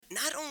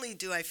not only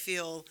do I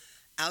feel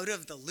out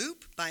of the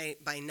loop by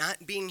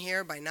not being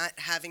here, by not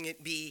having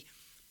it be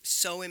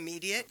so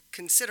immediate,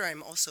 consider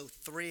I'm also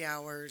 3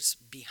 hours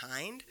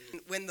behind.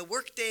 When the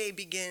workday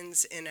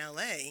begins in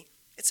LA,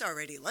 it's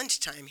already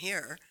lunchtime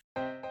here.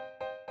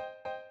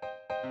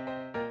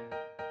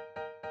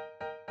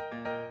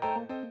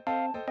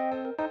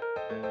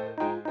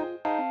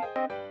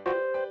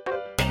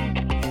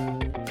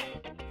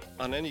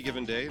 On any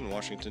given day in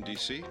Washington,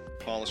 D.C.,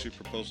 policy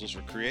proposals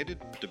are created,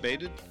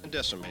 debated, and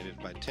decimated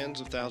by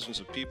tens of thousands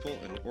of people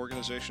and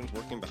organizations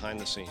working behind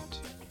the scenes.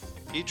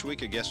 Each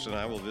week, a guest and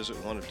I will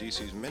visit one of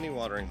D.C.'s many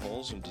watering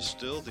holes and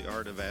distill the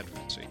art of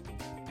advocacy.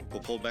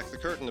 We'll pull back the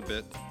curtain a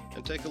bit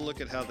and take a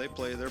look at how they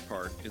play their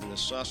part in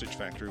this sausage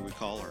factory we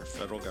call our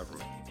federal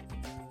government.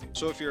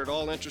 So if you're at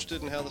all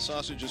interested in how the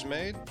sausage is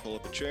made, pull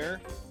up a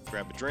chair,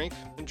 grab a drink,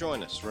 and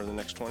join us for the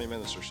next 20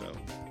 minutes or so.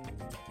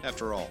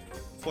 After all,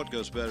 what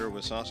goes better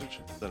with sausage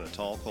than a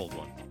tall, cold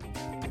one?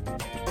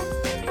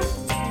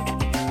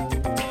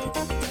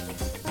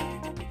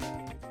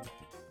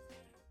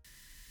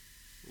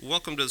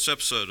 Welcome to this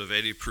episode of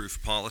 80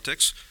 Proof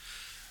Politics.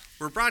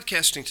 We're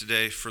broadcasting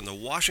today from the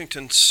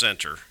Washington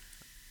Center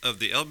of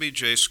the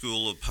LBJ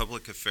School of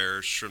Public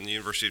Affairs from the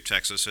University of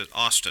Texas at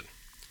Austin.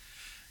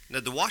 Now,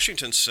 the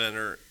Washington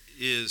Center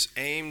is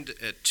aimed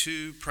at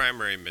two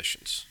primary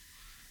missions.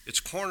 Its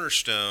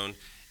cornerstone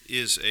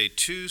is a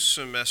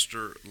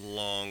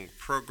 2-semester-long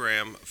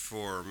program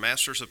for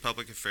Masters of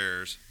Public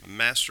Affairs,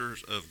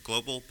 Masters of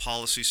Global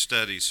Policy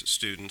Studies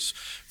students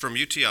from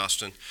UT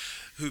Austin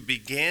who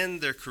began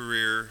their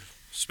career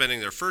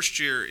spending their first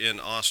year in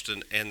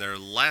Austin and their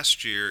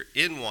last year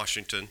in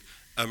Washington,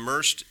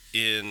 immersed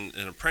in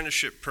an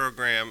apprenticeship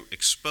program,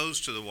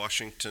 exposed to the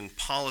Washington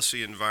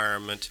policy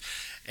environment,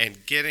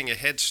 and getting a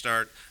head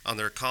start on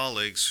their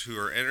colleagues who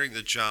are entering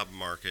the job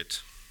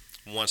market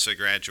once they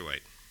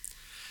graduate.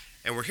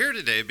 And we're here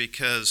today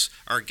because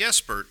our guest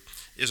expert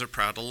is a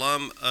proud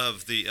alum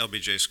of the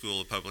LBJ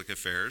School of Public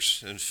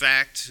Affairs. In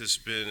fact, has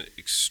been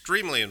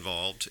extremely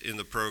involved in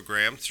the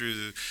program through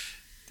the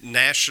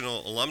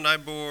National Alumni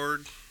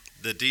Board,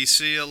 the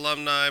DC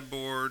Alumni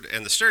Board,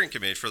 and the Steering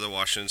Committee for the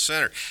Washington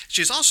Center.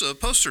 She's also a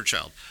poster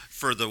child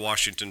for the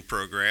Washington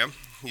program.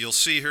 You'll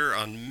see her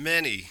on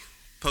many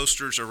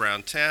posters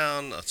around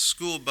town, on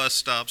school bus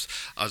stops,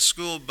 on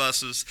school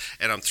buses,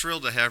 and I'm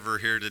thrilled to have her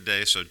here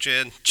today. So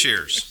Jen,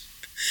 cheers.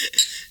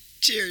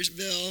 Cheers,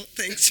 Bill.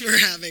 Thanks for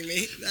having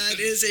me. That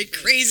is a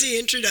crazy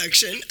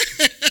introduction.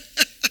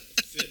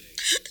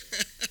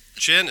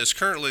 Jen is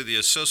currently the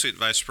Associate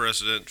Vice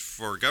President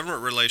for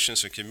Government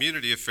Relations and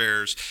Community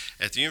Affairs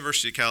at the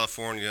University of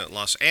California,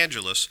 Los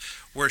Angeles,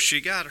 where she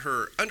got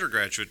her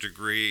undergraduate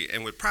degree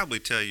and would probably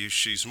tell you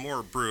she's more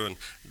a Bruin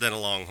than a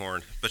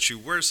Longhorn, but she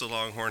wears the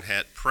Longhorn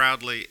hat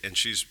proudly, and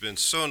she's been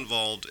so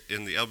involved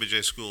in the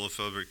LBJ School of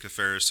Public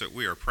Affairs that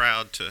we are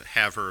proud to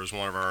have her as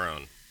one of our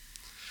own.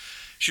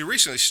 She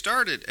recently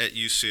started at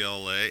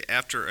UCLA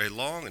after a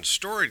long and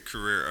storied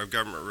career of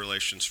government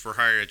relations for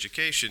higher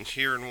education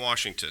here in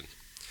Washington.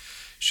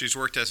 She's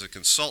worked as a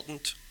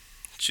consultant.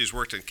 She's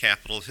worked in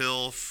Capitol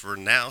Hill for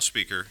now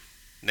Speaker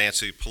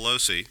Nancy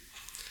Pelosi,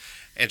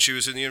 and she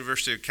was in the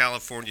University of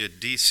California,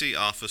 D.C.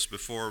 office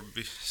before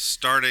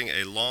starting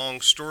a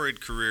long,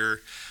 storied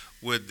career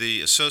with the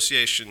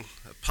Association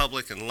of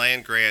Public and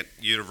Land-Grant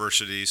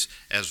Universities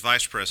as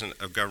Vice President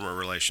of Government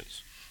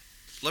Relations.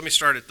 Let me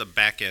start at the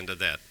back end of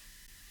that.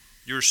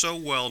 You're so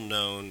well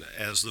known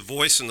as the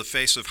voice and the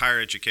face of higher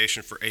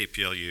education for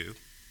APLU,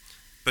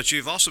 but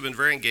you've also been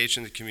very engaged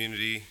in the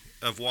community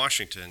of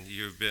Washington.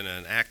 You've been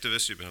an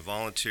activist, you've been a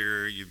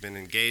volunteer, you've been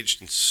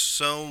engaged in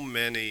so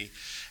many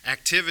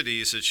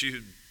activities that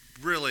you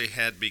really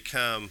had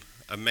become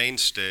a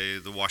mainstay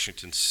of the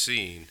Washington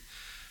scene.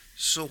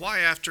 So why,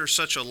 after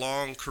such a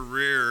long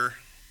career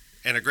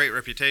and a great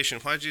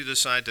reputation, why did you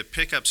decide to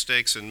pick up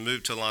stakes and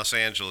move to Los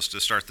Angeles to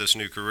start this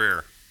new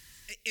career?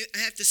 I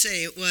have to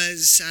say it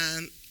was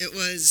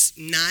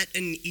not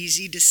an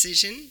easy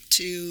decision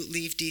to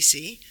leave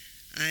DC.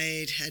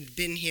 I had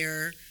been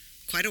here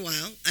quite a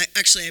while.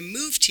 I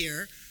moved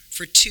here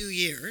for 2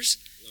 years,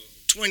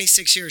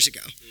 26 years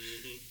ago.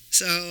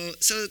 Mm-hmm.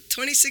 So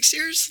 26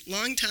 years,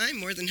 long time,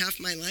 more than half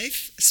my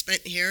life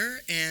spent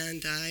here,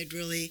 and I'd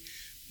really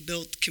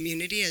built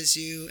community, as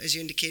you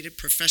indicated,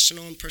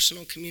 professional and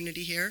personal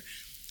community here.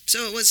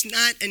 So it was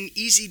not an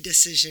easy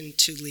decision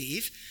to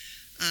leave.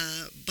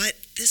 But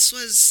this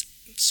was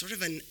sort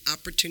of an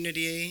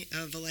opportunity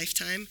of a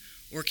lifetime,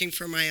 working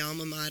for my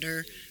alma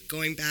mater,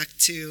 going back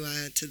to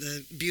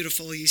the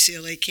beautiful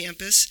UCLA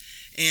campus,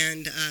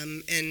 and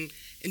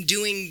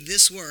doing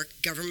this work,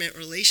 government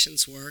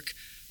relations work,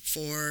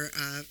 for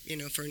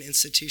an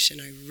institution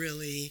I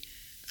really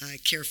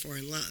care for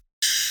and love.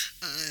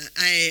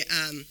 I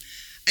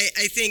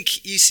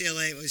think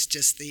UCLA was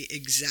just the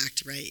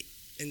exact right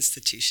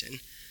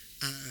institution.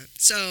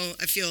 So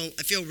I feel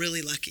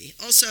really lucky.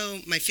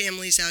 Also, my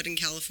family's out in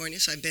California,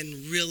 so I've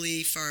been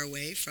really far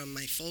away from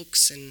my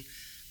folks and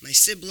my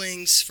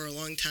siblings for a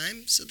long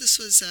time. So this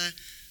was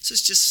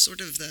just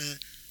sort of the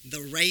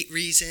right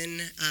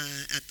reason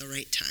at the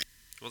right time.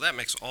 Well, that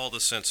makes all the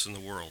sense in the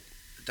world.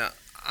 Now,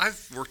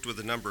 I've worked with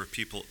a number of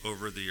people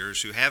over the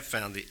years who have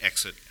found the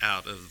exit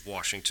out of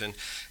Washington,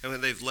 and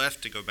when they've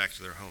left to go back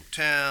to their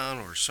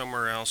hometown or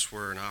somewhere else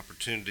where an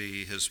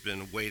opportunity has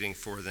been waiting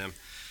for them,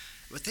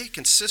 but they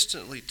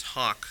consistently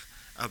talk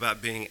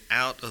about being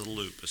out of the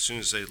loop as soon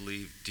as they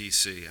leave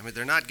D.C. I mean,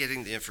 they're not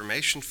getting the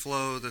information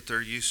flow that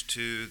they're used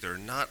to. They're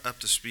not up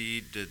to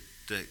speed that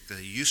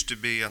they used to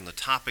be on the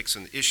topics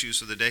and the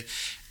issues of the day.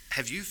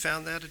 Have you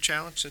found that a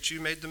challenge since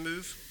you made the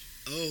move?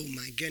 Oh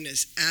my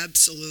goodness,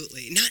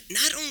 absolutely.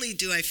 Not only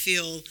do I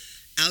feel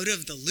out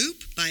of the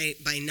loop by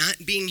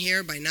not being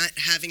here, by not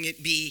having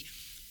it be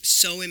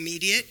so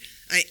immediate.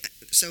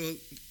 So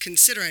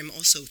consider I'm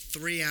also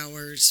 3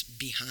 hours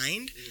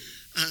behind.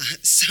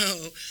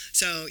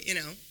 So you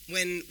know,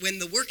 when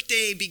the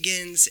workday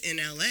begins in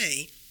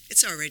LA,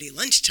 it's already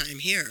lunchtime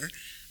here,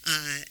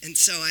 and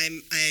so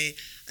I'm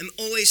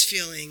always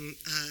feeling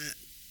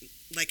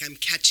like I'm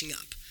catching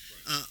up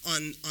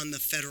on the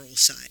federal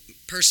side.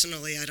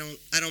 Personally, I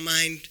don't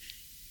mind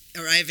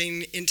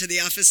arriving into the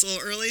office a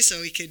little early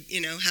so we could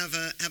have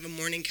a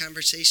morning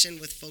conversation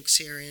with folks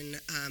here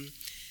in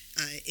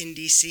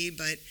DC.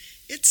 But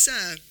it's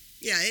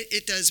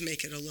it does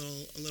make it a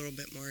little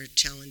bit more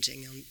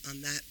challenging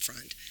on that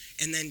front.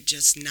 And then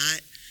just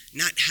not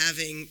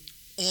having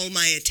all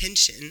my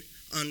attention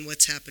on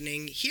what's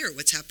happening here,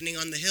 what's happening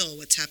on the Hill,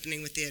 what's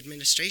happening with the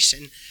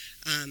administration,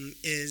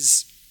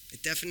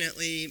 it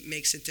definitely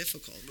makes it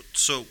difficult.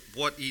 So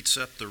what eats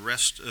up the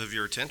rest of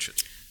your attention?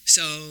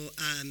 So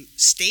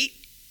state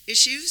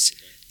issues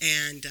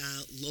and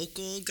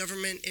local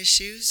government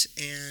issues,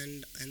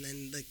 and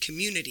then the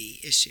community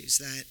issues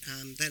that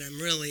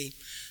I'm really,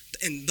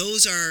 and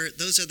those are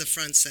the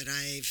fronts that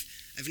I've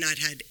not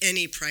had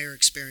any prior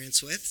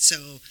experience with.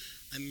 So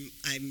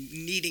I'm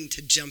needing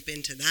to jump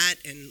into that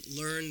and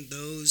learn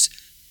those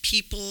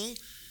people.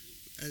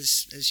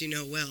 As you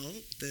know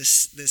well,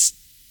 this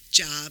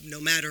job, no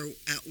matter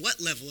at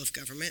what level of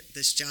government,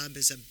 this job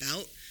is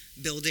about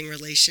building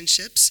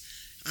relationships,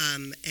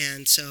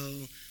 and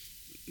so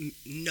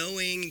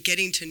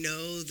getting to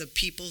know the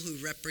people who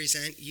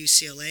represent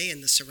UCLA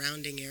and the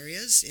surrounding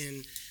areas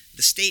in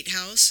the State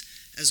House,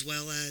 as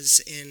well as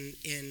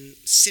in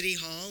City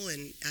Hall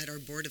and at our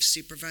Board of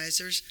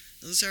Supervisors.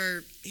 Those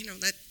are,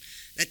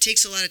 that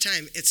takes a lot of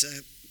time. It's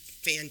a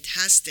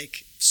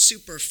fantastic,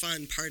 super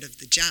fun part of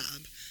the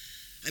job.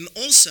 I'm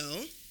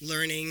also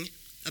learning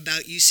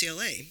about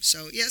UCLA.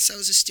 So yes, I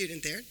was a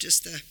student there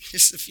just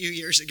a few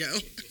years ago,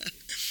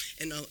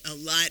 and a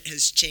lot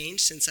has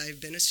changed since I've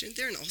been a student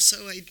there. And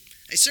also, I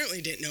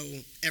certainly didn't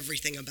know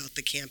everything about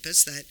the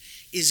campus that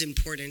is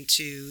important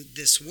to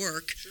this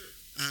work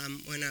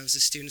when I was a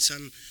student. So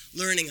I'm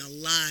learning a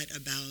lot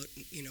about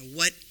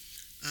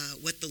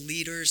what the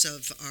leaders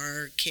of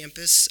our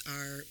campus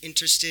are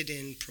interested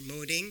in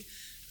promoting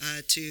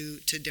to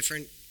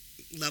different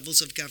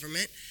levels of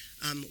government,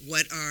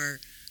 what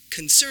our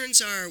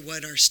concerns are,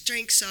 what our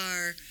strengths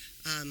are,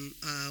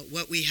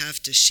 what we have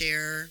to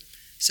share.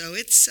 So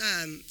it's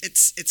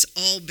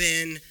all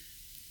been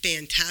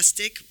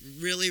fantastic,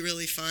 really,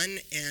 really fun,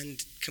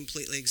 and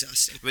completely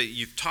exhausting. But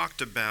you've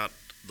talked about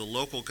the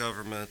local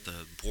government,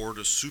 the Board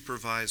of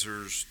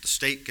Supervisors, the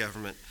state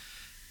government,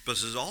 but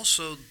is it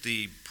also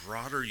the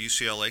broader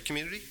UCLA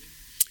community?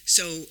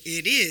 So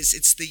it is.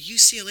 It's the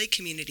UCLA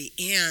community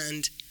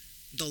and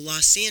the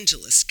Los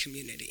Angeles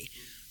community,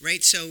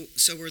 right? So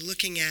we're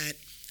looking at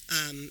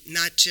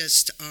not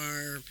just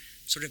our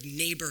sort of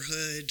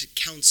neighborhood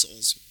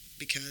councils,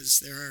 because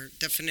there are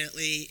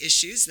definitely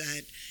issues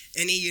that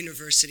any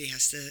university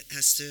has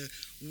to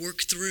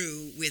work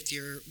through with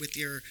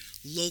your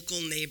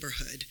local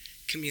neighborhood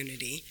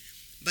community.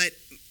 But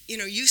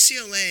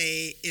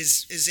UCLA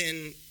is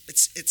in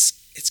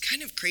it's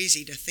kind of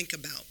crazy to think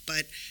about,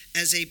 but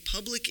as a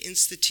public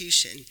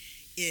institution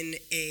in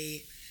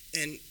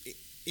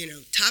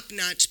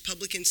top-notch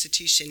public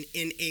institution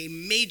in a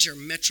major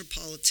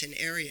metropolitan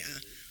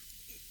area,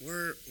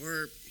 we're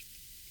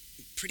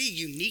pretty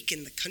unique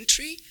in the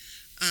country,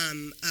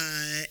 and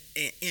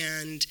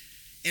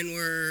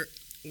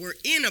we're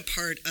in a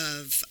part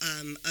of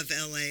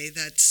LA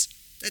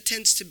that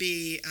tends to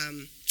be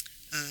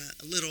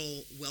a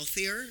little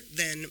wealthier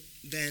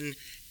than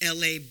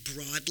LA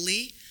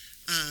broadly.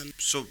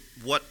 So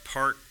what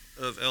part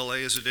of LA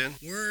is it in?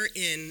 We're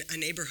in a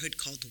neighborhood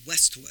called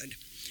Westwood.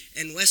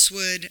 And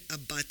Westwood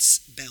abuts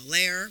Bel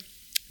Air,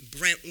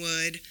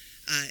 Brentwood.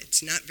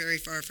 It's not very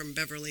far from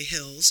Beverly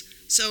Hills,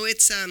 so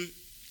it's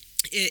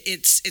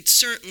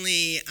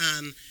certainly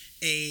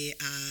a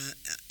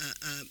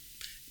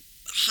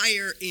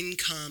higher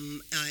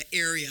income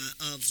area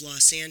of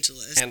Los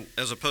Angeles. And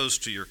as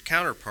opposed to your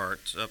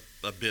counterparts up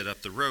a bit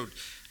up the road,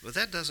 but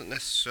that doesn't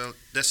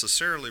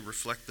necessarily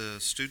reflect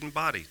the student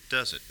body,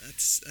 does it?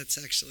 That's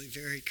actually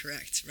very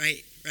correct.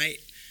 Right.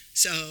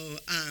 So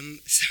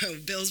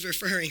Bill's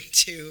referring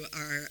to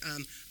our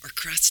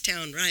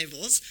crosstown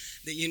rivals,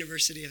 the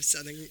University of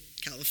Southern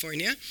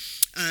California,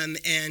 and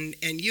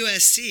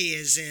USC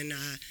is in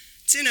a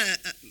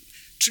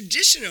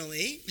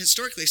traditionally,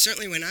 historically,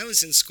 certainly when I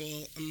was in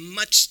school, a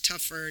much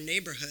tougher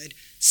neighborhood.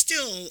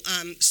 Still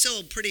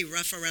pretty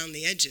rough around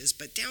the edges,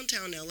 but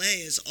downtown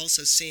LA is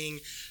also seeing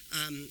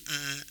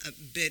a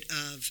bit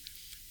of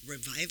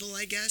revival,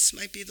 I guess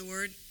might be the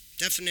word.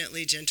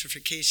 Definitely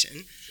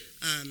gentrification.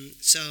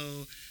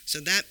 So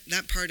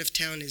that part of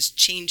town is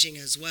changing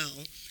as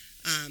well.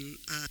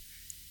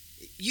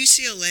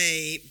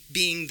 UCLA,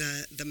 being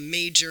the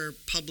major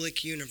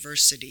public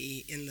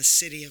university in the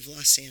city of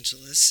Los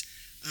Angeles,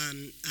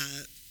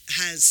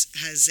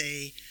 has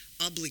a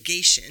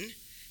obligation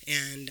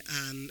and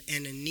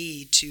a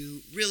need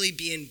to really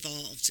be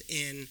involved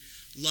in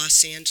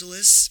Los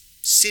Angeles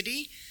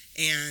City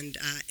and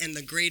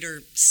the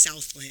greater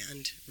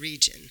Southland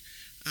region.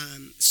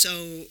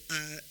 So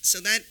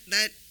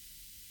that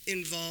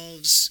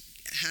involves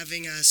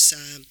having us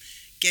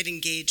get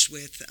engaged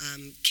with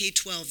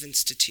K-12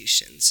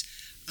 institutions,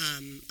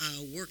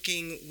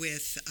 working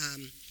with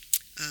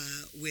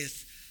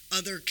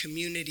other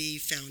community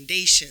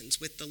foundations,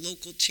 with the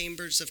local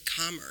chambers of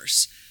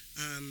commerce,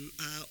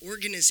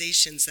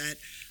 organizations that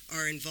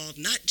are involved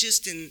not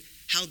just in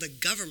how the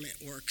government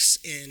works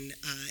in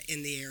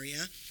the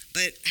area,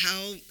 but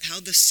how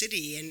the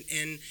city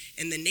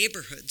and the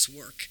neighborhoods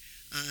work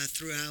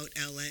throughout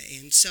LA.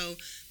 And so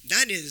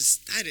that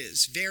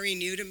is very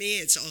new to me.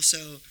 It's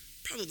also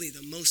probably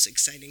the most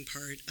exciting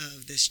part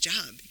of this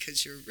job,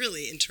 because you're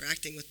really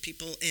interacting with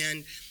people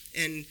and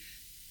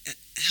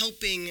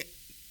helping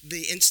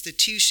the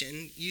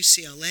institution,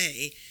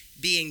 UCLA,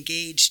 be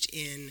engaged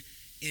in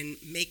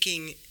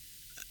making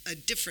a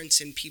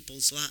difference in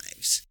people's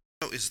lives.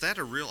 So is that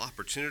a real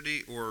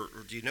opportunity, or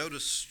do you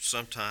notice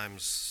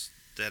sometimes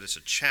that it's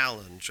a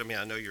challenge? I mean,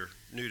 I know you're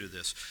new to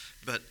this,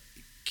 but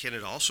can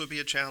it also be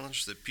a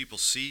challenge that people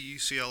see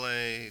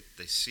UCLA,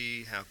 they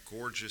see how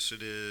gorgeous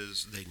it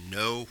is, they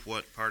know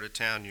what part of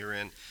town you're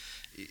in?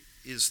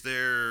 Is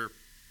there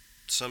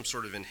some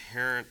sort of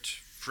inherent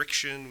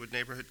friction with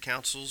neighborhood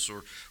councils,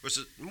 or is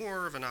it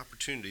more of an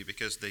opportunity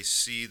because they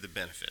see the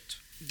benefit?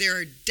 There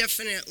are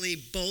definitely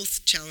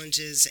both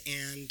challenges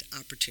and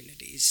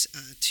opportunities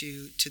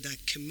to the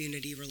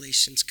community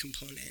relations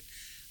component.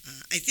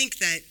 I think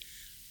that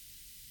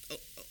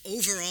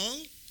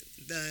overall,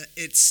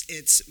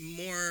 it's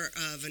more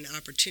of an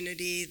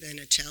opportunity than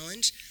a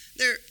challenge.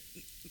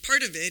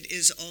 Part of it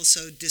is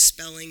also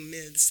dispelling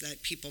myths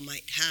that people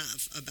might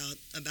have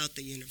about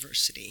the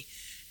university.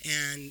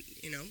 And,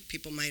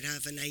 people might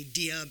have an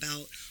idea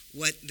about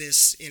what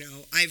this,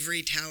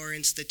 ivory tower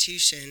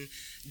institution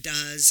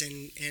does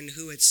and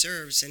who it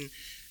serves. And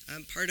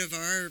part of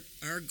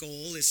our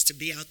goal is to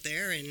be out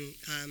there and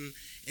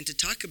to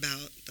talk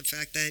about the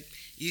fact that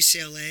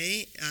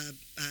UCLA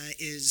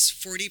is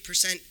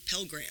 40%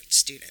 Pell Grant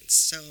students.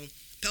 So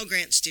Pell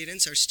Grant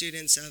students are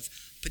students of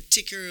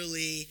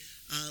particularly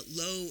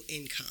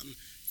low-income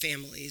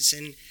families,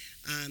 and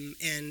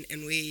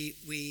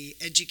we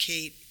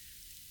educate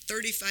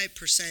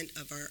 35%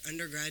 of our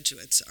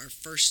undergraduates are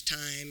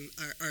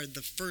are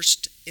the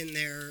first in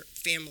their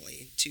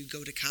family to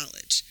go to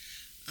college.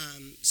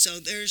 So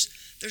there's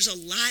a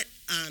lot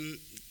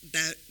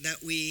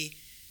that we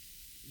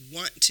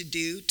want to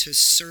do to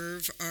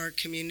serve our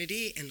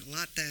community, and a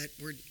lot that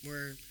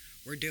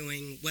we're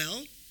doing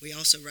well. We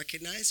also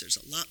recognize there's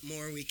a lot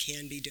more we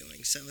can be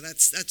doing. So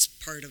that's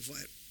part of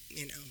what,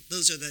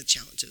 those are the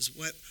challenges.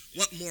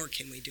 What more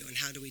can we do, and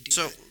how do we do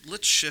that? So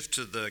let's shift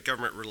to the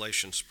government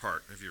relations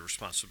part of your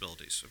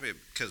responsibilities. I mean,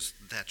 because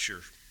that's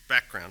your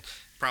background.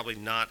 Probably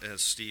not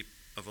as steep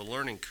of a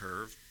learning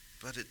curve,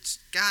 but it's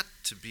got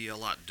to be a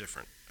lot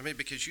different. I mean,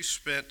 because you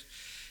spent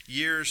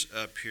years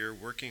up here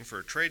working for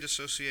a trade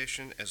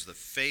association as the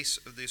face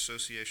of the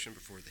association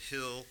before the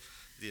Hill,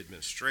 the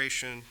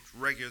administration,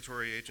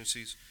 regulatory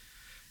agencies.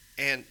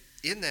 And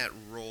in that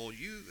role,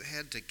 you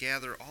had to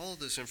gather all of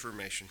this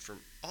information from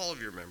all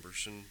of your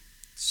members and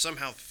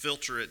somehow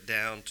filter it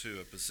down to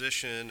a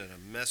position and a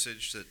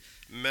message that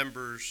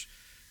members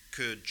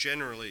could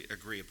generally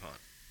agree upon.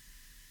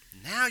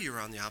 Now you're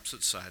on the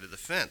opposite side of the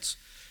fence.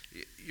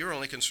 You're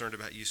only concerned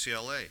about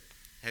UCLA.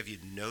 Have you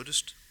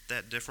noticed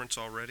that difference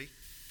already?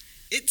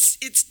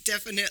 It's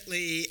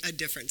definitely a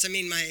difference. I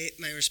mean, my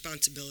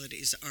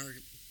responsibilities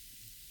are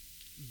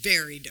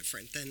very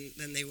different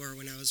than they were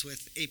when I was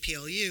with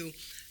APLU.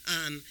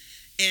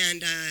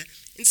 And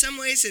in some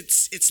ways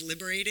it's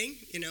liberating,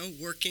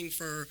 working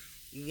for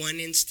one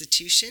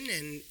institution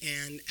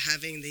and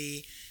having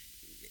the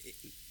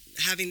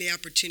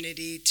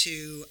opportunity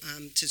to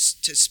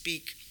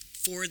speak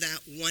for that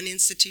one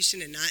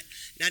institution and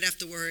not have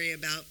to worry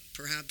about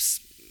perhaps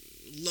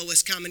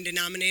lowest common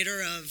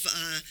denominator of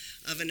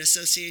an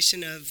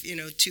association of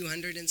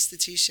 200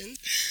 institutions,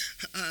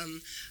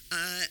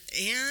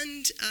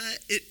 and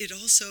it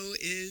also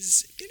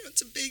is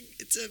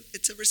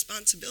it's a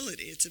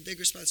responsibility. It's a big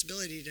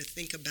responsibility to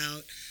think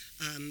about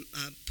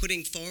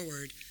putting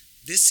forward.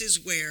 This is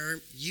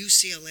where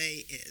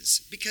UCLA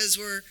is, because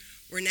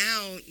we're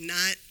now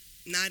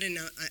not in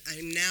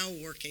I'm now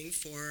working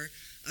for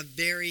a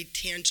very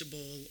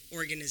tangible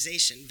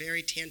organization,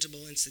 very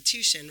tangible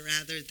institution,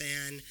 rather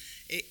than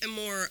a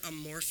more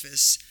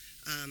amorphous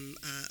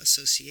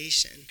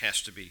association.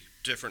 Has to be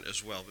different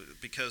as well,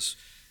 because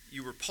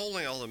you were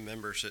polling all the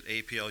members at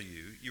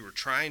APLU. You were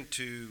trying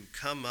to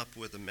come up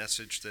with a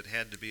message that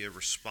had to be a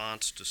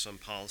response to some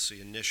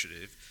policy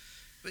initiative.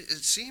 But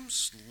it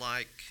seems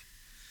like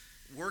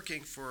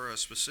working for a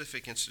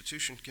specific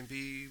institution can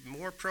be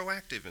more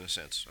proactive in a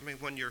sense. I mean,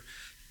 when you're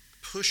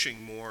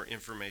pushing more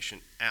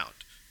information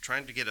out,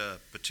 trying to get a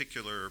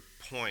particular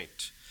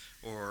point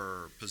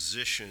or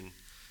position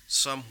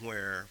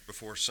somewhere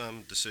before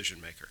some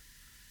decision maker.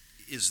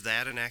 Is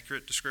that an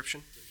accurate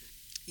description?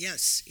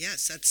 Yes,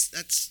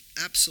 that's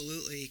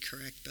absolutely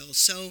correct, Bill.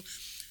 So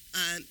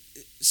I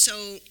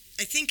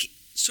think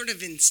sort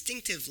of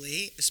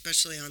instinctively,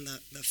 especially on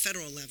the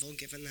federal level,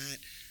 given that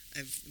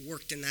I've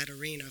worked in that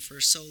arena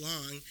for so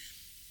long,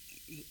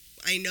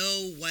 I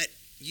know what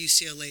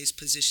UCLA's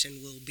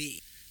position will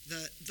be.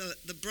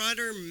 The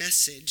broader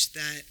message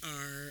that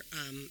our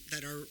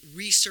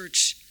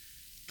research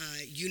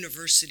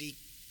university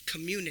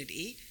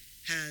community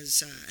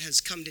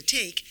has come to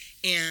take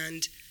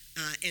and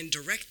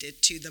direct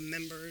it to the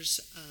members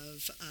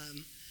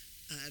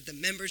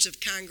of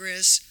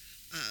Congress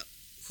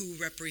who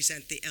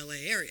represent the LA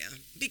area.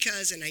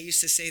 Because, and I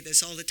used to say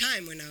this all the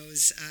time when I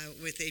was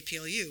with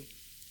APLU,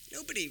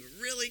 nobody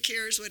really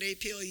cares what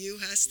APLU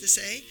has to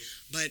say,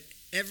 but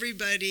every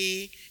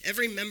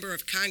member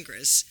of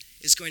Congress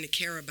is going to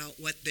care about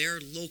what their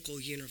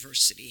local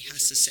university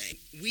has to say.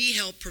 We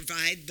help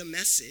provide the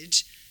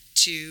message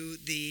to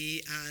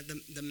the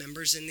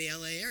members in the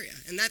LA area,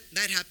 and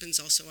that happens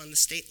also on the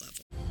state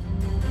level.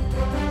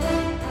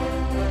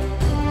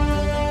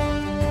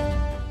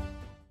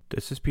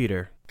 This is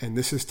Peter. And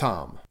this is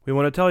Tom. We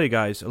want to tell you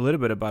guys a little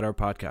bit about our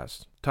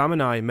podcast. Tom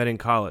and I met in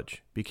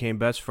college, became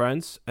best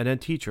friends, and then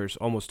teachers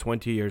almost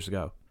 20 years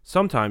ago.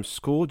 Sometimes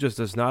school just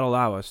does not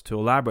allow us to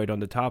elaborate on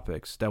the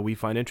topics that we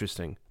find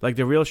interesting, like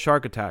the real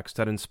shark attacks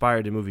that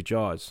inspired the movie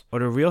Jaws, or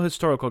the real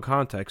historical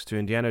context to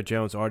Indiana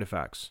Jones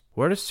artifacts.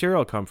 Where does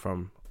cereal come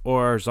from?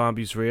 Or are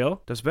zombies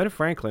real? Does Ben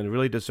Franklin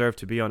really deserve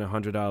to be on a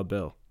 $100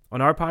 bill?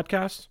 On our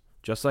podcast,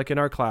 just like in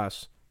our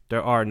class,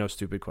 there are no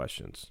stupid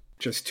questions.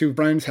 Just two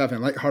friends having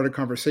a lighthearted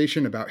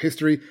conversation about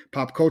history,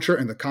 pop culture,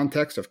 and the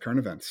context of current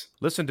events.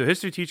 Listen to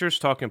History Teachers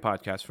Talking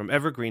Podcast from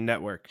Evergreen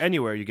Network,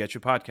 anywhere you get your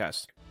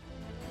podcasts.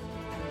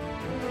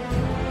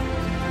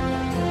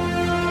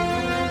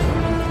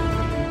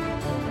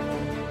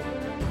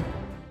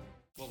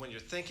 Well, when you're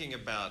thinking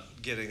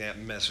about getting that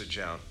message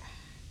out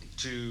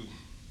to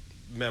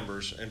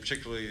members, and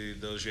particularly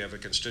those you have a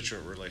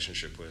constituent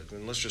relationship with,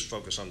 and let's just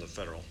focus on the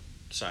federal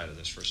side of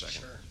this for a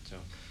second. Sure. So,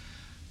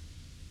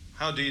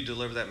 how do you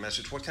deliver that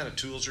message? What kind of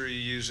tools are you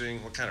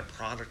using? What kind of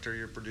product are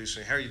you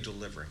producing? How are you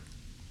delivering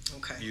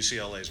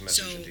UCLA's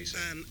message in DC?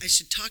 I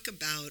should talk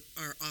about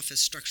our office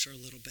structure a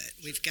little bit.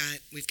 We've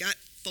got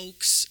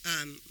folks.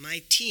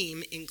 My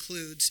team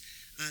includes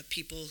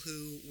people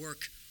who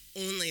work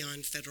only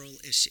on federal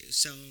issues.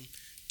 So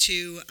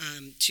two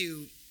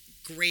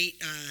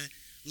great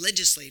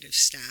legislative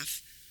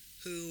staff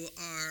who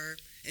are.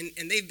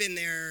 And they've been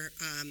there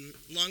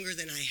longer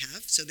than I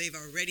have, so they've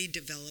already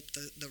developed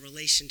the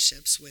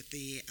relationships with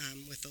the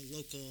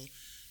local,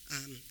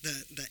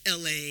 the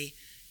LA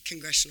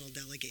congressional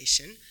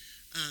delegation,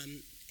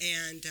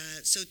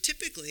 so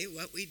typically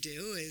what we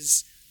do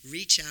is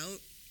reach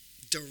out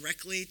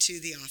directly to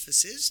the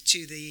offices,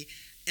 to the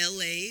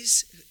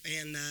LAs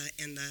and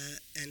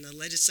the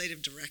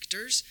legislative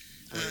directors.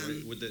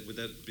 Would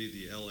that be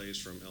the LAs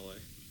from LA?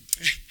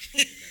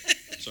 Okay.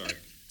 Sorry.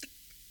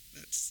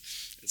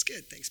 That's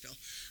good. Thanks, Bill.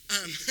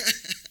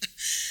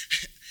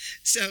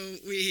 So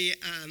we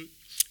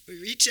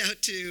reach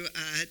out to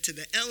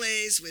the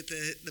LAs with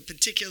the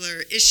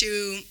particular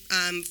issue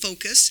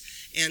focus,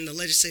 and the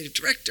legislative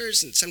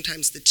directors, and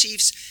sometimes the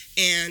chiefs,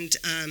 and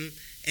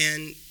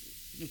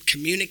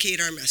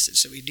communicate our message.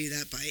 So we do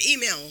that by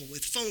email,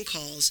 with phone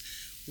calls.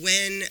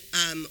 When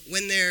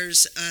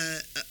there's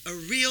a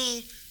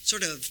real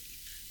sort of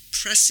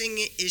pressing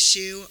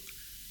issue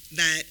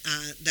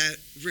that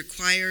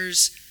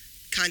requires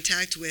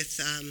contact with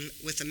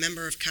a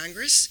member of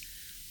Congress,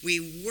 we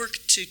work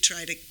to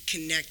try to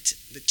connect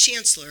the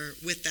chancellor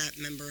with that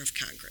member of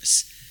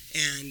Congress,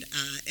 and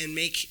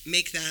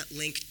make that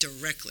link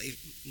directly,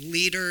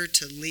 leader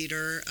to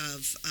leader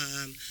of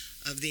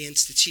the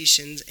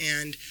institutions,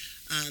 and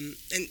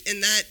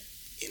that,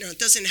 it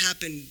doesn't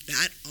happen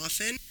that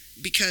often,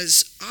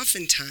 because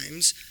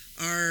oftentimes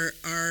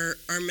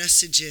our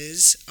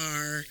messages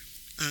are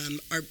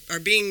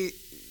being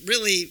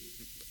really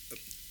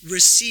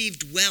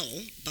received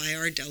well by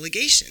our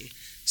delegation.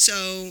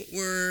 So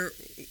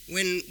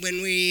when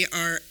we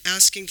are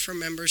asking for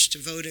members to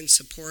vote in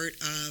support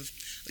of,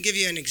 I'll give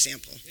you an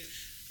example.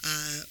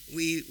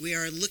 We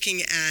are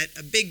looking at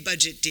a big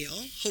budget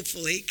deal,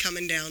 hopefully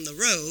coming down the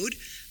road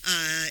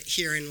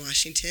here in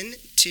Washington,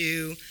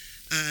 to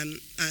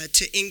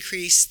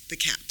increase the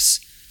caps,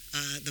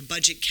 the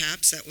budget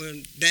caps that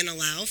would then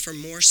allow for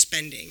more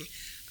spending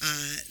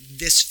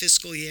this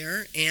fiscal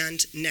year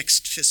and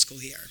next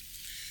fiscal year.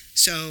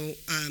 So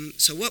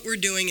what we're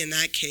doing in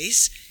that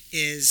case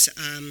is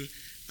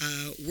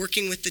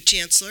working with the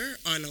chancellor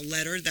on a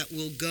letter that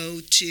will go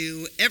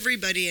to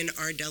everybody in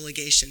our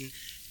delegation,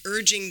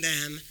 urging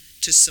them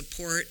to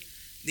support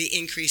the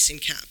increase in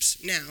caps.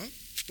 Now,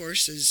 of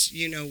course, as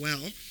you know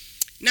well,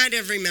 not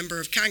every member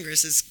of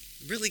Congress is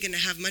really going to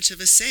have much of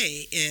a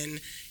say in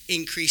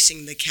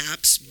increasing the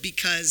caps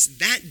because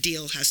that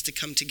deal has to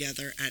come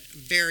together at a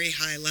very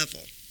high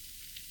level.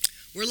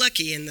 We're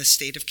lucky in the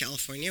state of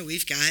California.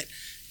 We've got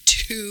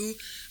two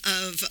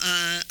of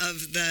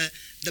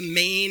the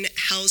main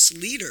House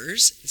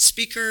leaders.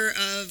 Speaker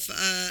of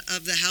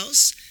the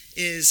House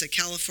is a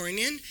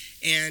Californian,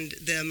 and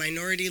the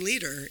minority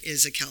leader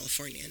is a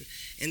Californian.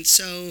 And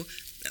so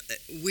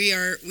we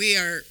are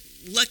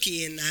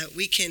lucky in that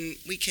we can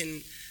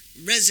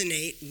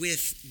resonate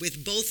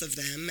with both of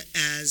them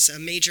as a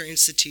major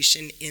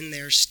institution in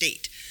their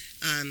state.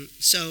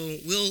 So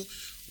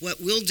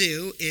what we'll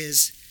do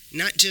is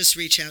not just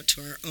reach out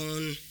to our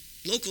own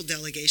local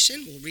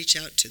delegation, we'll reach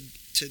out to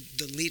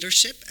the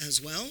leadership as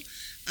well,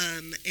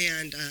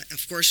 and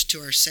of course to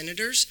our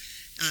senators,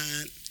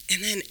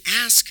 and then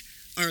ask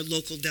our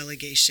local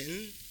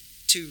delegation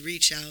to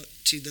reach out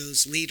to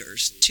those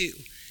leaders too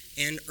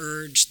and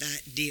urge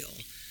that deal.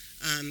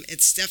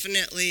 It's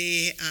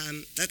definitely,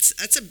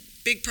 that's a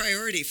big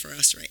priority for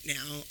us right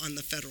now on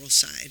the federal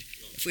side.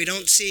 If we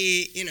don't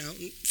see,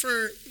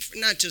 for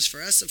not just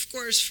for us, of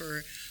course,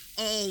 for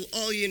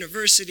all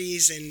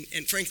universities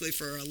and frankly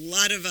for a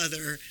lot of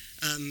other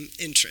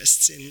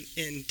interests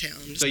in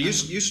town. So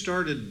you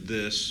started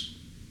this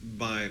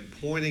by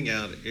pointing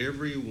out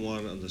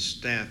everyone on the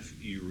staff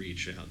you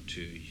reach out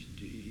to.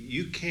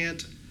 You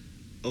can't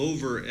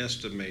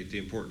overestimate the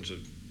importance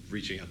of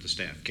reaching out to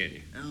staff, can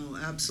you? Oh,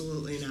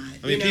 absolutely not.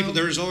 I mean,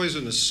 there's always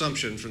an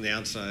assumption from the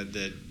outside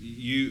that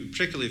you,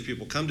 particularly if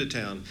people come to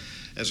town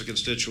as a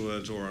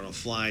constituent or on a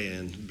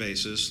fly-in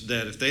basis,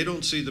 that if they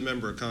don't see the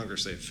member of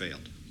Congress, they've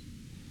failed.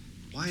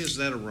 Why is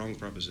that a wrong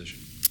proposition?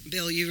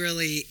 Bill, you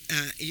really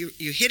you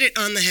hit it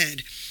on the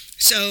head.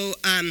 So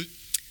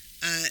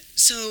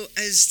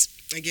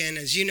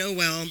as you know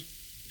well,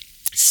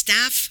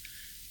 staff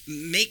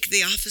make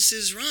the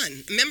offices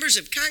run. Members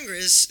of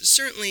Congress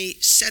certainly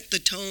set the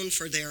tone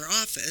for their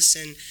office,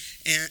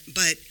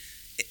 but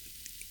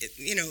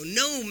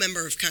no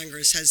member of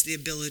Congress has the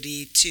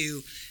ability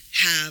to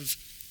have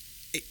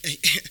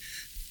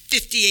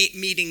 58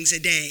 meetings a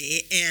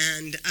day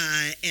and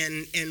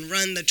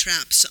run the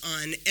traps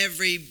on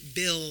every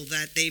bill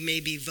that they may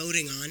be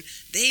voting on.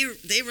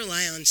 They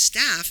rely on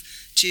staff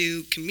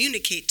to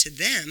communicate to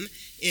them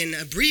in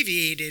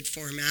abbreviated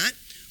format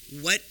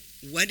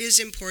what is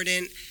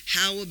important,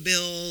 how a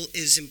bill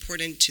is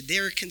important to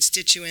their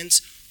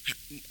constituents,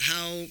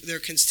 how their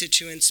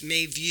constituents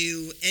may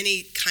view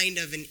any kind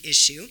of an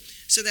issue,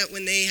 so that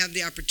when they have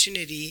the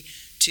opportunity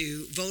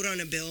to vote on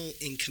a bill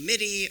in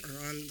committee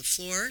or on the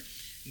floor,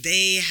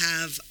 they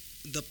have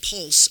the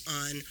pulse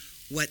on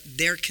what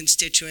their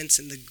constituents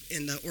and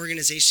the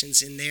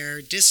organizations in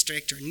their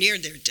district or near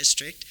their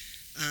district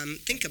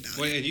think about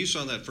it. And you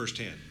saw that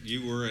firsthand.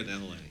 You were at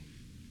LA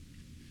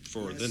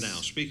for the now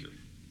speaker,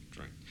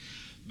 right?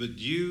 But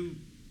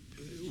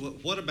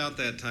what about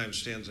that time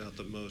stands out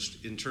the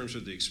most in terms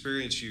of the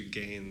experience you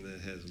gained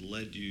that has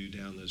led you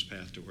down this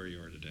path to where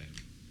you are today?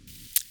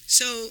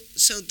 So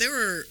there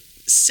were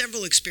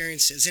several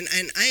experiences, and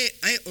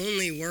I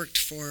only worked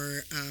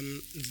for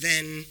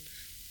then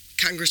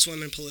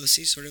Congresswoman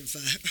Pelosi, sort of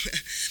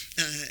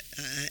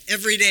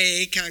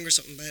everyday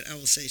Congresswoman, but I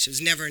will say she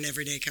was never an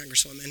everyday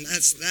Congresswoman.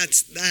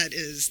 That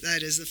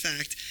is the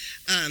fact.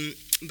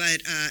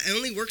 But I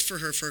only worked for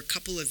her for a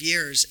couple of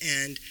years,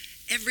 and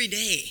every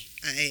day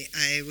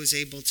I was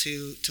able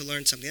to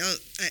learn something.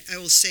 I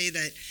will say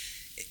that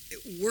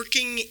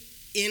working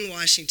in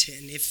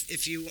Washington,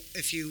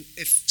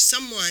 if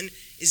someone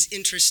is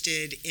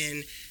interested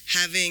in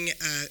having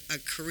a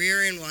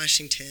career in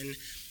Washington,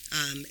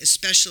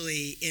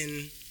 especially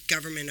in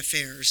government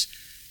affairs,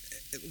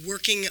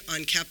 working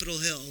on Capitol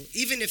Hill,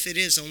 even if it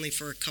is only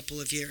for a couple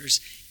of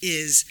years,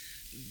 is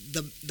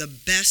the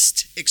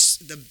best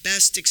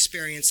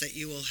experience that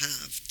you will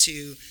have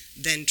to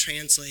then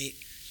translate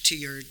to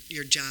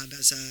your job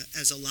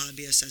as a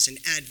lobbyist, as an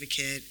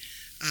advocate,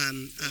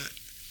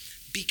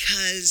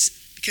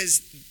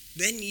 because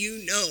then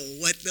you know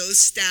what those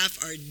staff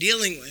are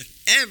dealing with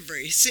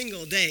every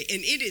single day,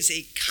 and it is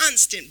a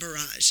constant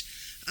barrage.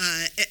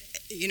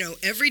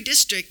 Every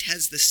district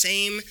has the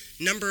same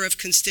number of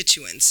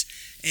constituents,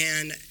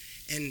 and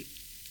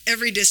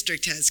every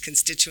district has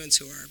constituents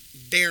who are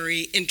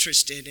very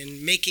interested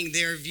in making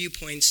their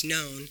viewpoints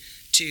known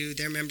to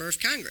their member of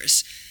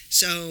Congress.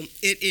 So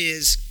it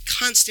is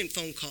constant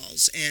phone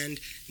calls, and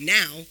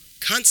now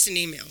constant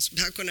emails.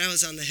 Back when I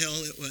was on the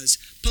Hill, it was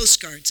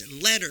postcards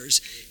and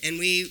letters, and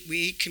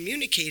we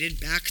communicated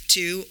back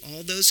to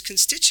all those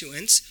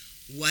constituents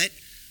what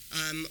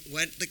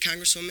the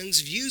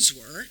Congresswoman's views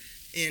were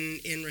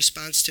in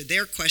response to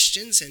their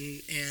questions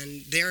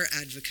and their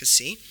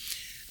advocacy.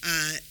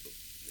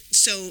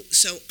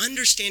 So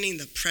understanding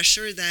the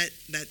pressure that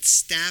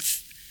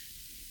staff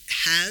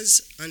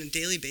has on a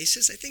daily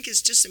basis, I think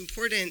it's just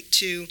important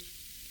to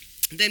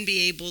then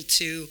be able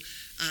to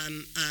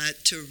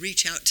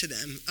reach out to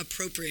them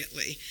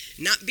appropriately,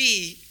 not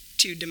be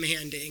too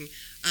demanding,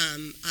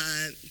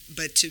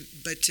 but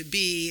to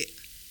be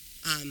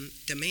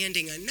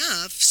demanding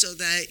enough so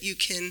that you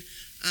can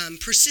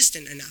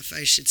persistent enough,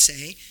 I should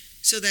say,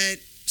 so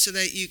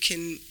that you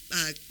can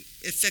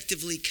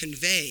effectively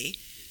convey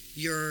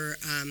your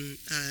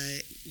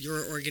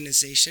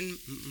organization,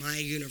 my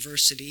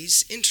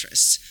university's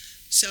interests.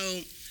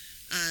 So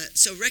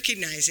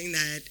recognizing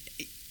that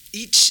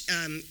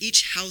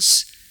each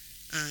House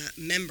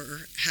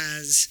member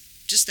has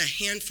just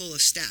a handful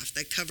of staff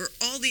that cover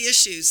all the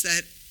issues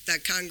that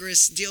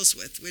Congress deals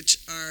with, which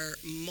are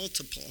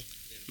multiple.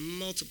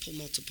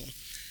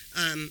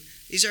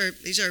 These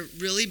are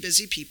really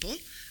busy people,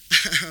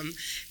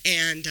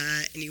 and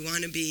you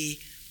want to be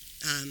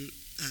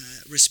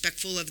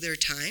respectful of their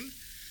time.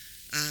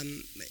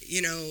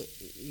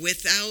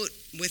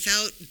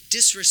 Without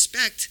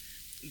disrespect,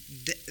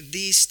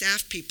 these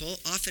staff people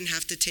often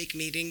have to take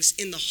meetings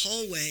in the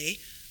hallway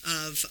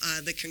of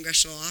the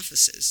congressional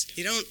offices.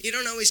 You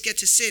don't always get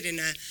to sit in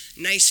a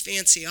nice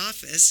fancy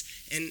office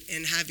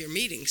and have your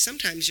meeting.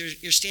 Sometimes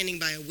you're standing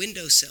by a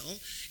windowsill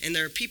and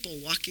there are people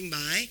walking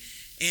by,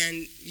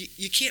 and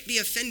you can't be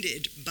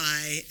offended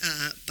by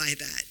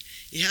that.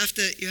 You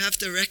have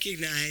to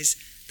recognize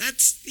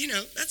that's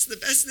the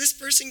best this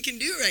person can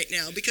do right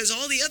now, because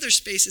all the other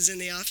spaces in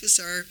the office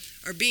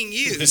are being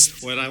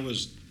used. When I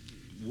was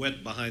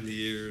wet behind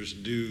the ears,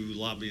 new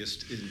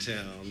lobbyist in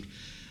town,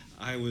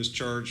 I was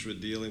charged with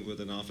dealing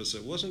with an office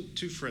that wasn't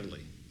too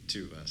friendly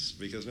to us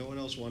because no one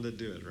else wanted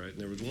to do it, right? And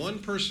there was one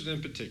person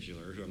in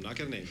particular, who I'm not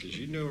going to name because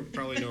you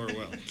probably know her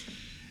well,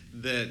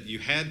 that you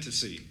had to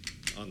see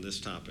on this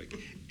topic.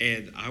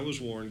 And I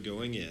was warned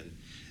going in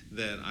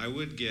that I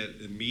would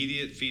get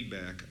immediate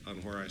feedback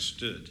on where I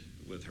stood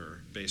with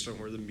her based on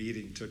where the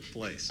meeting took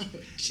place.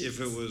 If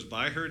it was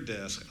by her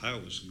desk, I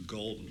was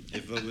golden.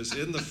 If it was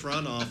in the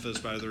front office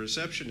by the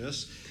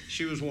receptionist,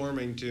 she was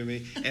warming to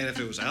me. And if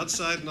it was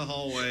outside in the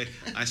hallway,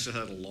 I still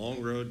had a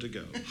long road to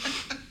go.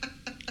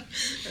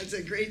 That's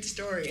a great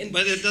story.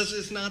 But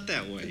it's not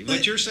that way.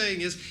 What you're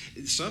saying is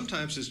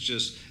sometimes it's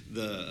just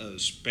the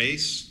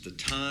space, the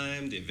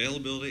time, the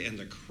availability, and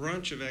the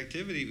crunch of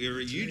activity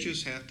where you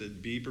just have to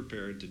be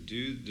prepared to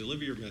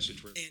deliver your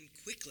message. And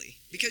quickly,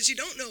 because you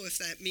don't know if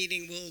that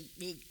meeting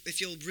if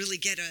you'll really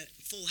get a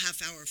full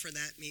half hour for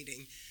that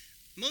meeting.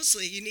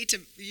 Mostly, you need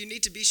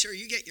to be sure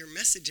you get your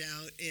message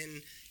out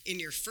in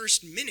your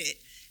first minute,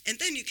 and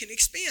then you can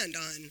expand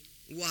on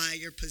why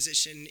your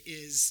position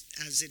is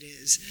as it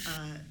is.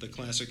 The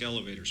classic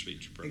elevator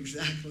speech approach.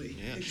 Exactly.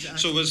 Yeah. Exactly.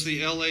 So was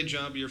the LA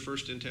job your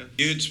first in town?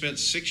 You had spent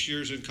 6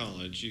 years in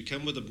college. You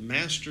come with a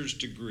master's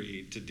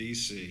degree to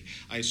D.C.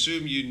 I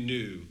assume you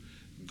knew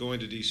going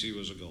to D.C.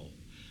 was a goal.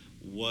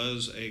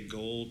 Was a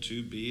goal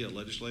to be a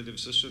legislative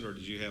assistant, or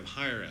did you have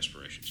higher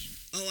aspirations?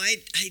 Oh,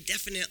 I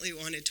definitely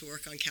wanted to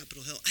work on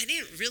Capitol Hill. I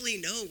didn't really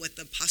know what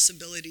the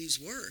possibilities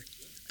were.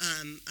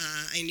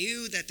 I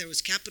knew that there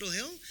was Capitol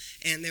Hill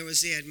and there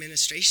was the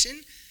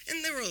administration,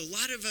 and there were a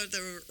lot of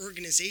other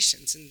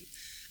organizations. And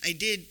I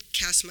did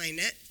cast my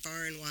net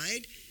far and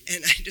wide,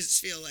 and I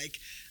just feel like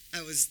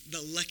I was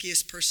the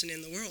luckiest person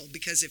in the world,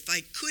 because if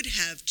I could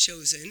have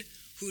chosen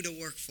who to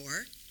work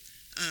for,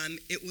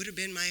 it would have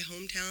been my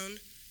hometown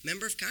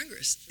member of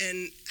Congress.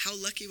 And how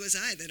lucky was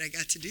I that I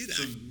got to do that?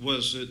 So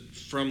was it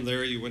from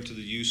there you went to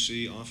the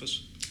UC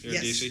office here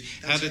in D.C.?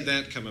 How did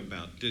that come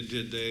about?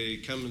 Did they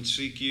come and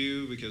seek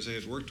you because they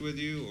had worked with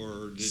you,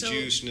 or did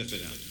you sniff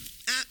it out?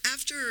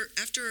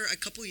 After a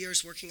couple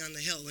years working on the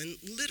Hill, and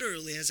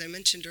literally, as I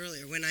mentioned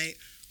earlier, when I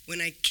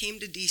came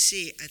to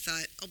D.C., I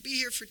thought I'll be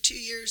here for 2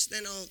 years,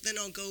 then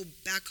I'll go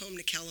back home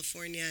to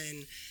California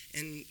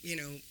and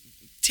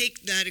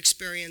take that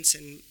experience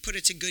and put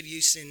it to good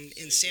use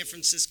in San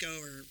Francisco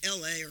or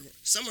L.A. or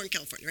somewhere in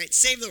California, right?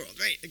 Save the world,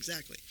 right?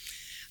 Exactly.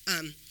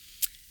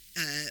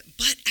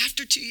 But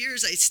after 2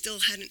 years, I still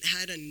hadn't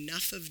had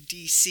enough of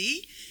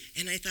D.C.,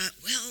 and I thought,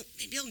 well,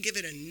 maybe I'll give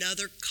it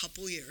another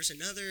couple years,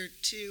 another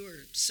 2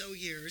 or so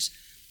years,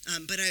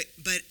 but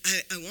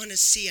I want to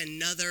see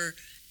another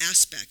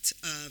aspect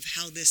of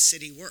how this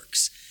city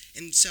works.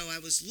 And so I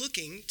was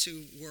looking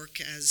to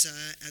work as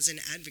an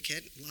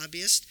advocate,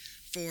 lobbyist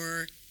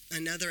for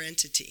another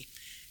entity,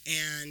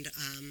 and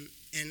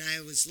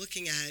I was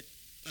looking at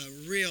a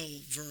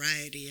real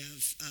variety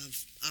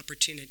of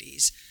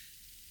opportunities.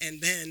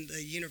 And then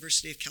the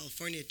University of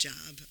California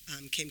job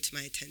came to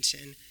my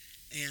attention,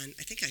 and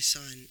I think I saw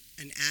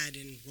an ad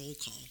in Roll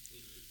Call,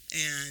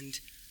 and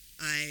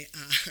I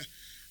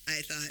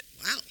thought,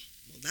 wow,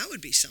 well, that would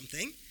be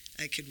something.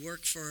 I could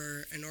work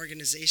for an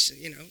organization,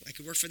 I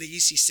could work for the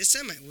UC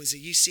system. I was a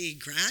UC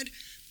grad,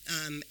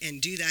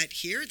 and do that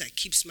here. That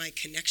keeps my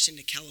connection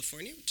to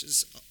California, which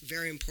is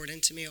very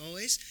important to me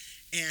always,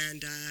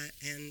 and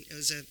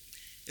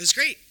it was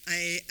great.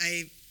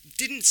 I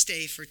didn't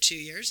stay for 2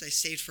 years. I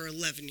stayed for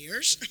 11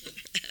 years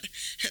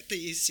at the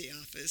UC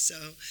office.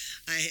 So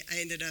I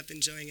ended up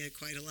enjoying it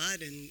quite a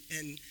lot.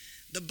 And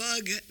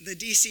the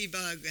DC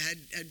bug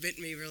had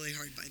bitten me really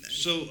hard by then.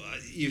 So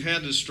you've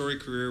had this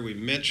storied career. We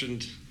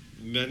mentioned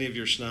many of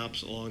your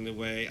stops along the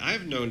way.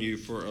 I've known you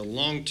for a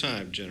long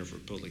time, Jennifer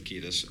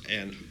Polikitis,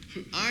 and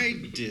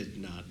I did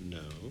not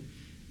know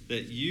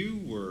that you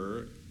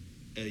were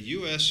a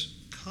U.S.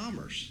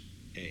 Commerce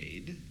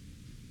aide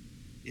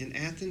in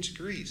Athens,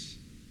 Greece.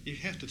 You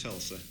have to tell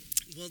us that.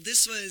 Well,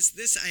 this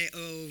I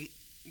owe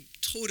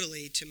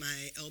totally to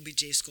my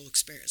LBJ school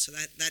experience. So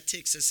that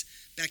takes us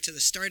back to the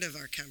start of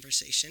our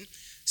conversation.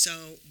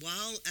 So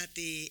while at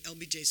the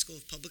LBJ School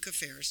of Public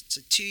Affairs, it's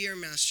a 2-year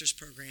master's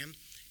program,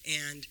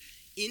 and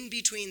in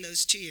between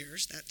those 2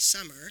 years, that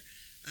summer,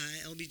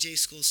 LBJ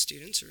school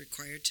students are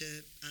required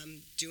to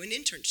do an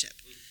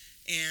internship,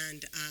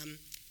 and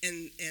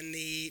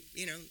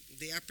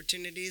the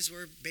opportunities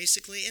were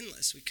basically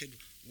endless. We could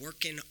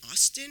work in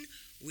Austin,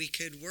 we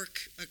could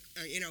work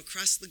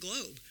across the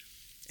globe,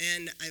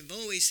 and I've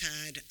always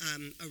had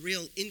a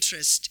real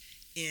interest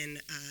in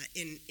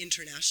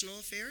international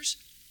affairs,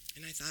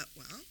 and I thought,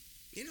 well,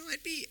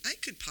 I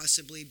could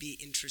possibly be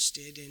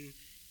interested in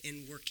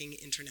working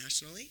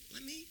internationally.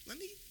 Let me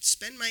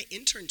spend my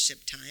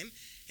internship time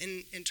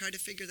and try to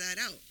figure that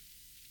out.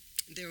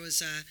 There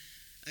was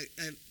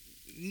a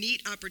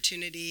neat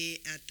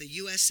opportunity at the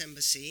U.S.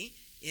 Embassy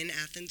in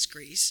Athens,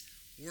 Greece,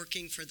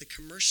 working for the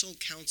commercial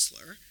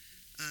counselor,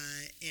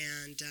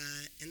 and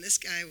this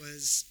guy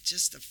was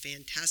just a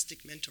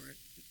fantastic mentor.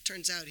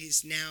 Turns out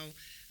he's now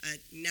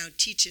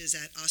teaches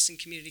at Austin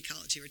Community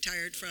College. He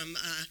retired from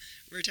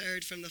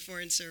the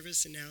Foreign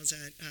Service and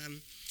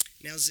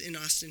now's in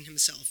Austin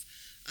himself.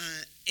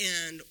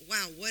 And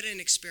wow, what an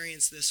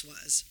experience this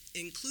was,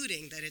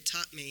 including that it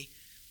taught me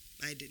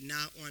I did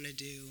not want to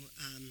do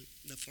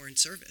the Foreign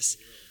Service.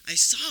 I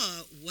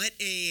saw what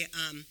a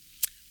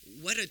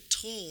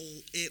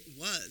toll it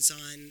was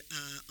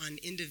on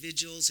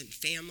individuals and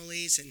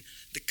families, and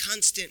the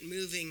constant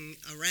moving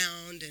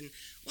around. And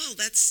wow,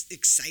 that's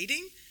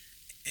exciting.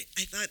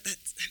 I thought that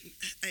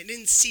I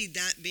didn't see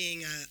that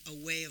being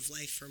a way of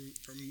life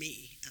for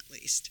me, at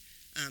least.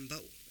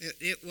 But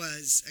it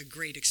was a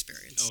great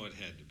experience. Oh, it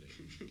had to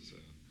be. So.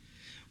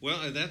 Well,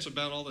 and that's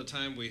about all the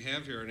time we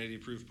have here on 80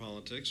 Proof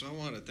Politics. I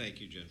want to thank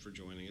you, Jen, for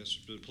joining us.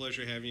 It's been a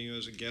pleasure having you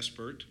as a guest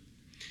expert.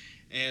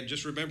 And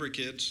just remember,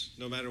 kids,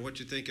 no matter what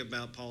you think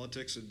about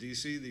politics in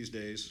D.C. these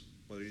days,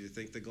 whether you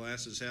think the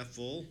glass is half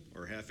full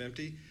or half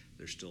empty,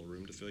 there's still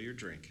room to fill your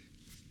drink.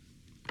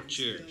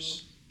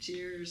 Cheers.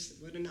 Cheers.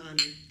 What an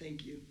honor.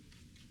 Thank you.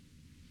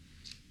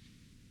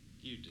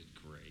 You did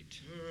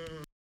great.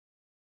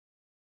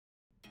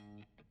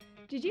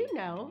 Did you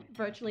know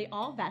virtually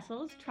all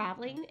vessels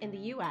traveling in the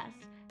U.S.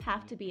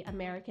 have to be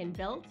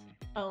American-built,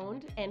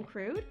 owned, and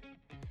crewed?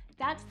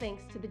 That's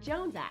thanks to the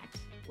Jones Act,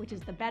 which is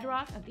the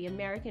bedrock of the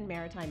American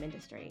maritime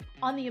industry.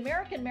 On the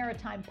American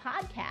Maritime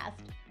Podcast,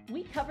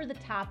 we cover the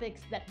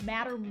topics that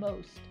matter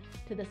most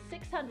to the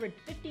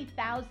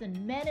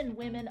 650,000 men and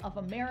women of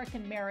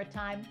American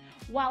maritime,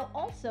 while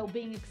also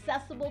being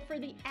accessible for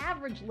the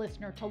average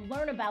listener to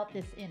learn about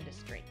this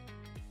industry.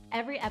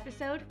 Every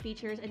episode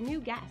features a new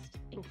guest,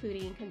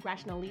 including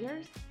congressional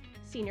leaders,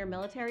 senior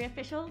military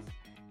officials,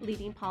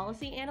 leading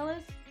policy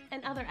analysts,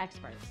 and other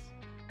experts.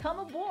 Come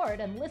aboard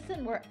and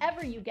listen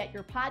wherever you get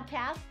your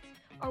podcasts,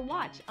 or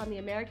watch on the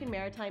American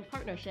Maritime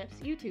Partnership's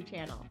YouTube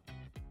channel.